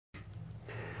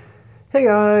Hey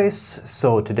guys!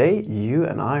 So today you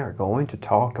and I are going to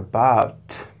talk about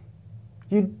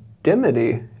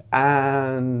Udemy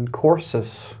and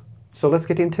courses. So let's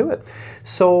get into it.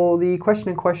 So the question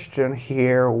in question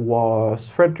here was,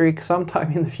 Frederick,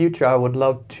 sometime in the future I would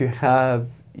love to have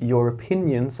your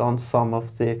opinions on some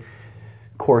of the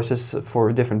courses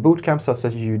for different bootcamps such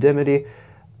as Udemy.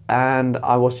 And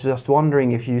I was just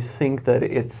wondering if you think that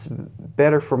it's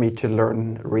better for me to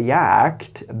learn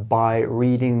React by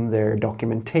reading their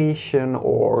documentation,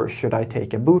 or should I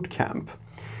take a bootcamp?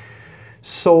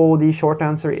 So the short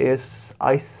answer is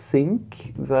I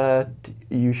think that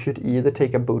you should either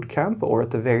take a bootcamp or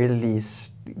at the very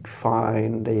least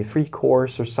find a free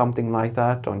course or something like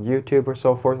that on YouTube or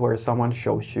so forth where someone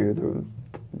shows you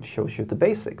the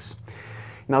basics.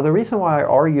 Now, the reason why I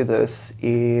argue this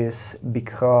is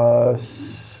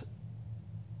because,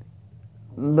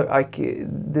 look,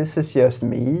 this is just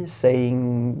me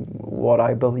saying what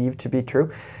I believe to be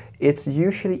true. It's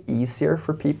usually easier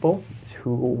for people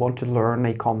who want to learn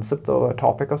a concept or a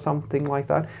topic or something like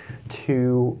that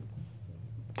to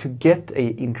get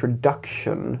an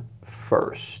introduction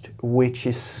first, which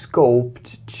is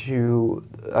scoped to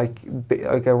like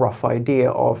a rough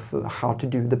idea of how to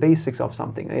do the basics of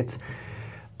something.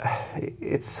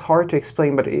 It's hard to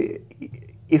explain, but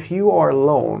if you are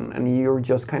alone and you're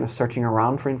just kind of searching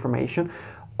around for information,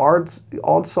 odds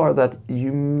are that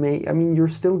you're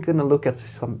still going to look at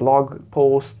some blog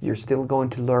posts, you're still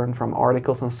going to learn from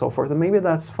articles and so forth, and maybe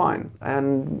that's fine.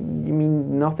 And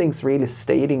nothing's really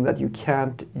stating that you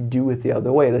can't do it the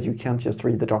other way, that you can't just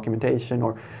read the documentation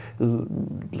or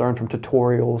learn from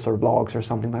tutorials or blogs or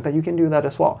something like that. You can do that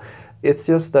as well. It's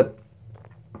just that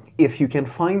if you can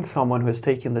find someone who has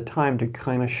taken the time to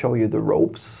kind of show you the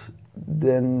ropes,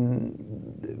 then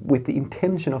with the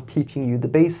intention of teaching you the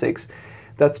basics,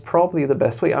 that's probably the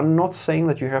best way. I'm not saying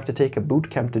that you have to take a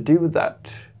bootcamp to do that,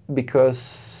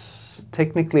 because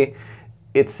technically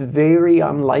it's very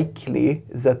unlikely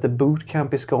that the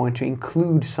bootcamp is going to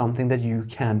include something that you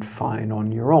can't find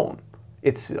on your own.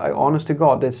 Honest to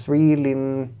God, it's very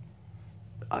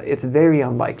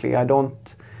unlikely.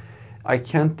 I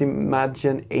can't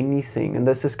imagine anything, and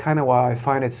this is kind of why I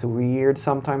find it so weird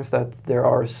sometimes that there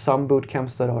are some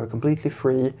bootcamps that are completely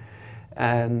free,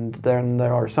 and then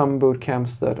there are some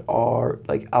bootcamps that are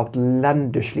like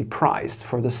outlandishly priced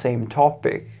for the same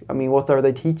topic. What are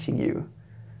they teaching you?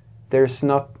 There's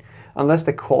not, unless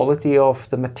the quality of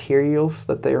the materials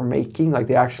that they are making, like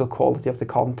the actual quality of the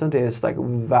content is like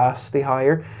vastly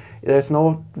higher, there's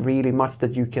not really much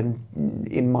that you can,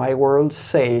 in my world,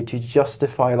 say to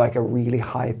justify like a really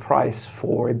high price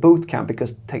for a bootcamp,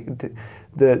 because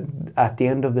at the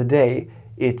end of the day,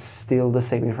 it's still the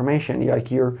same information.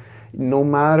 No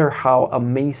matter how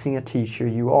amazing a teacher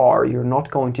you are, you're not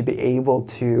going to be able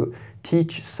to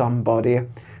teach somebody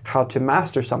how to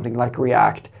master something like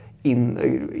React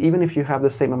even if you have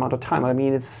the same amount of time.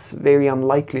 It's very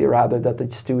unlikely rather that the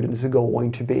student is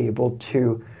going to be able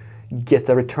to get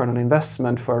a return on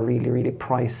investment for a really, really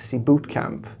pricey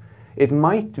bootcamp. It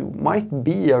might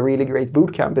be a really great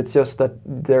bootcamp. It's just that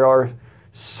there are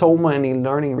so many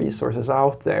learning resources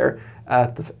out there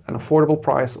at an affordable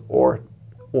price or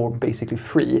basically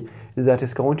free that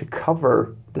is going to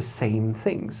cover the same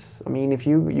things. If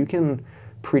you can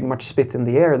pretty much spit in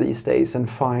the air these days and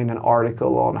find an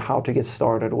article on how to get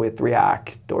started with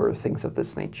React or things of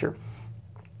this nature.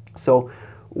 So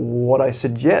what I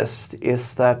suggest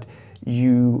is that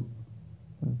you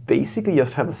basically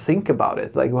just have a think about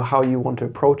it, like how you want to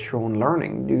approach your own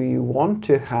learning. Do you want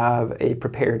to have a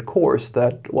prepared course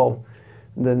that, well,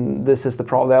 then this is the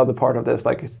other part of this.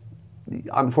 Like,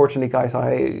 unfortunately, guys,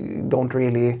 I don't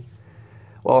really,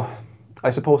 well, I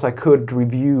suppose I could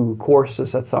review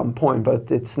courses at some point,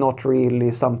 but it's not really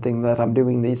something that I'm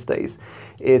doing these days.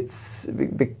 And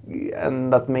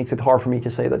that makes it hard for me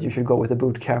to say that you should go with a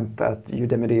bootcamp at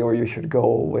Udemy or you should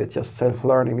go with just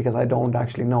self-learning, because I don't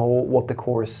actually know what the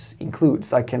course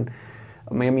includes.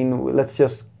 Let's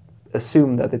just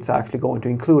assume that it's actually going to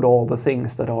include all the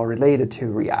things that are related to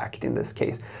React in this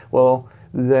case. Well,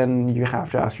 then you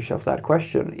have to ask yourself that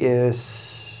question: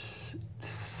 is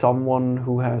someone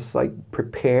who has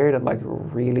prepared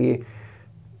and really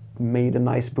made a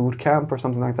nice boot camp or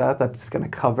something like that that's going to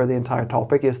cover the entire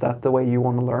topic, is that the way you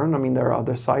want to learn? There are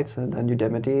other sites, and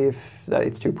Udemy, if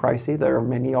it's too pricey, there are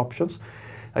many options.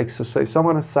 So if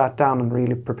someone has sat down and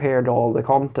really prepared all the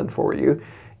content for you,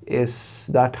 is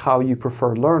that how you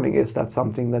prefer learning? Is that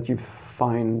something that you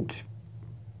find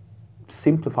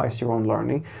simplifies your own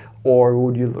learning, or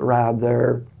would you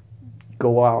rather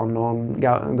go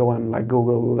and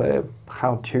Google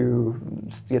how to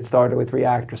get started with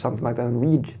React or something like that and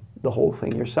read the whole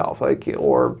thing yourself, like,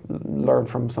 or learn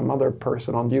from some other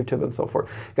person on YouTube and so forth.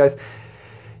 Guys,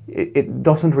 it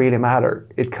doesn't really matter.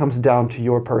 It comes down to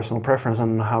your personal preference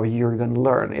and how you're going to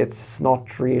learn. It's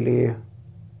not really,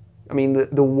 I mean,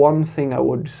 the one thing I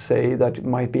would say that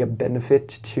might be a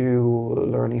benefit to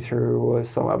learning through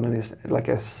like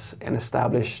an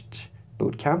established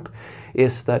bootcamp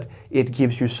is that it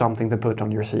gives you something to put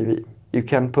on your CV. You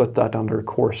can put that under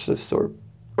courses or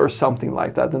something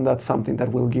like that, and that's something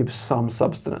that will give some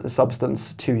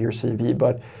substance to your CV.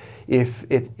 But if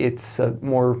it's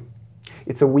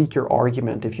a weaker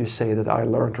argument if you say that I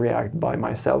learned React by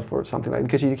myself or something like that,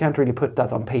 because you can't really put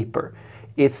that on paper.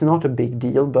 It's not a big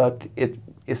deal, but it,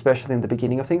 especially in the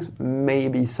beginning of things, may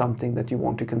be something that you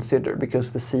want to consider,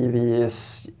 because the CV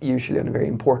is usually a very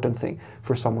important thing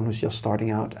for someone who's just starting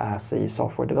out as a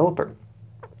software developer.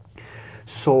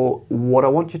 So what I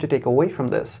want you to take away from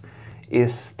this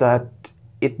is that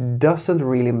it doesn't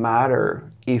really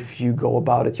matter if you go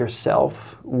about it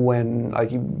yourself when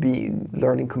you be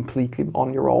learning completely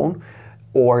on your own,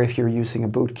 or if you're using a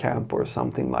bootcamp or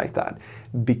something like that,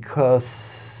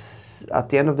 because at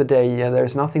the end of the day,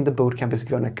 there's nothing the bootcamp is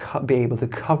going to be able to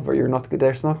cover.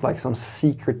 There's not like some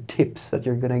secret tips that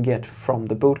you're going to get from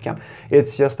the bootcamp.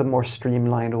 It's just a more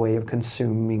streamlined way of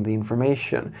consuming the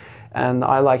information. And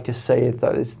I like to say it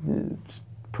that it's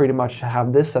pretty much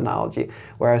have this analogy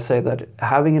where I say that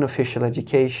having an official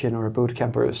education or a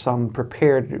bootcamp or some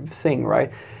prepared thing,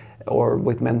 right, or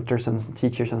with mentors and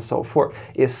teachers and so forth,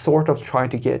 is sort of trying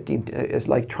to get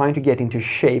into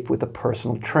shape with a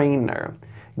personal trainer.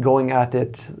 Going at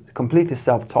it completely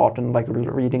self-taught and like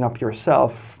reading up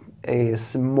yourself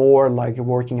is more like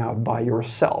working out by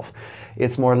yourself.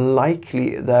 It's more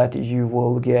likely that you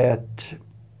will get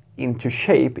into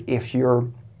shape if you're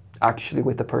actually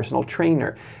with a personal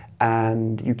trainer,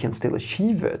 and you can still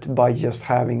achieve it by just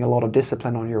having a lot of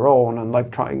discipline on your own and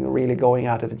like really going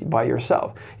at it by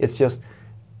yourself. It's just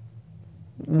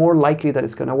more likely that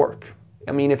it's going to work.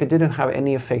 I mean, if it didn't have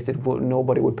any effect,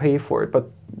 nobody would pay for it.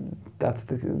 But that's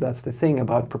the thing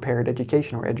about prepared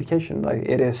education or education. Like,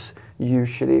 it's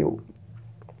usually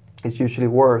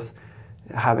worth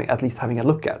at least having a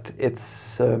look at.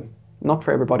 It's not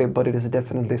for everybody, but it is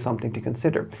definitely something to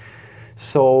consider.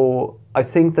 So I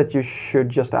think that you should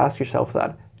just ask yourself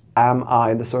that, am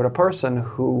I the sort of person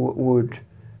who would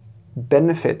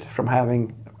benefit from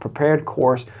having a prepared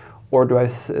course, or do I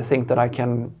think that I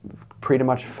can pretty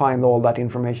much find all that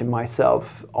information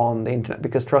myself on the internet?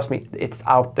 Because trust me, it's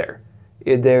out there.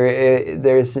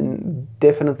 There is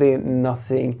definitely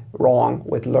nothing wrong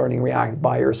with learning React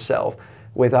by yourself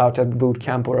without a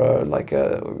bootcamp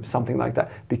or something like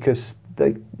that, because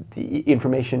the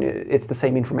information, it's the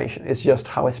same information. It's just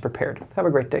how it's prepared. Have a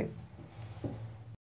great day.